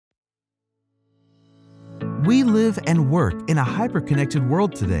We live and work in a hyper-connected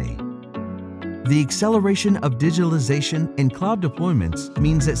world today. The acceleration of digitalization and cloud deployments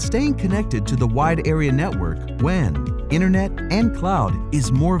means that staying connected to the wide area network, WAN, internet, and cloud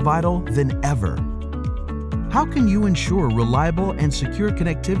is more vital than ever. How can you ensure reliable and secure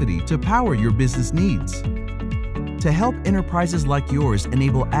connectivity to power your business needs? To help enterprises like yours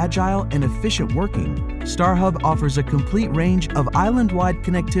enable agile and efficient working, StarHub offers a complete range of island-wide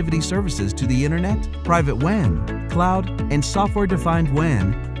connectivity services to the internet, private WAN, cloud, and software-defined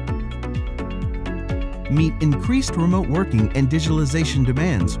WAN. Meet increased remote working and digitalization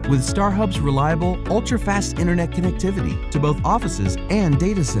demands with StarHub's reliable, ultra-fast internet connectivity to both offices and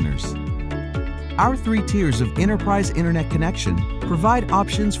data centers. Our 3 tiers of enterprise internet connection provide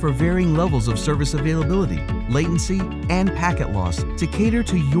options for varying levels of service availability, latency, and packet loss to cater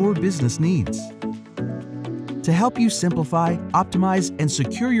to your business needs. To help you simplify, optimize, and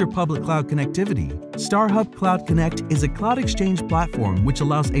secure your public cloud connectivity, StarHub Cloud Connect is a cloud exchange platform which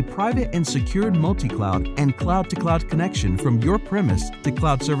allows a private and secured multi-cloud and cloud-to-cloud connection from your premise to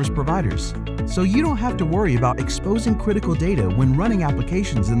cloud service providers, so you don't have to worry about exposing critical data when running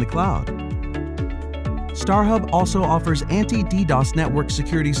applications in the cloud. StarHub also offers anti-DDoS network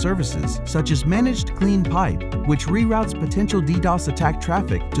security services, such as Managed Clean Pipe, which reroutes potential DDoS attack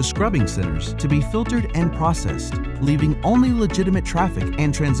traffic to scrubbing centers to be filtered and processed, leaving only legitimate traffic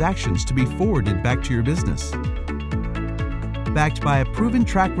and transactions to be forwarded back to your business. Backed by a proven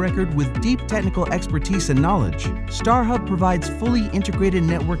track record with deep technical expertise and knowledge, StarHub provides fully integrated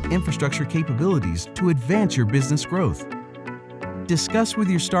network infrastructure capabilities to advance your business growth. Discuss with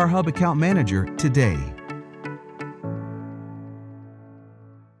your StarHub account manager today.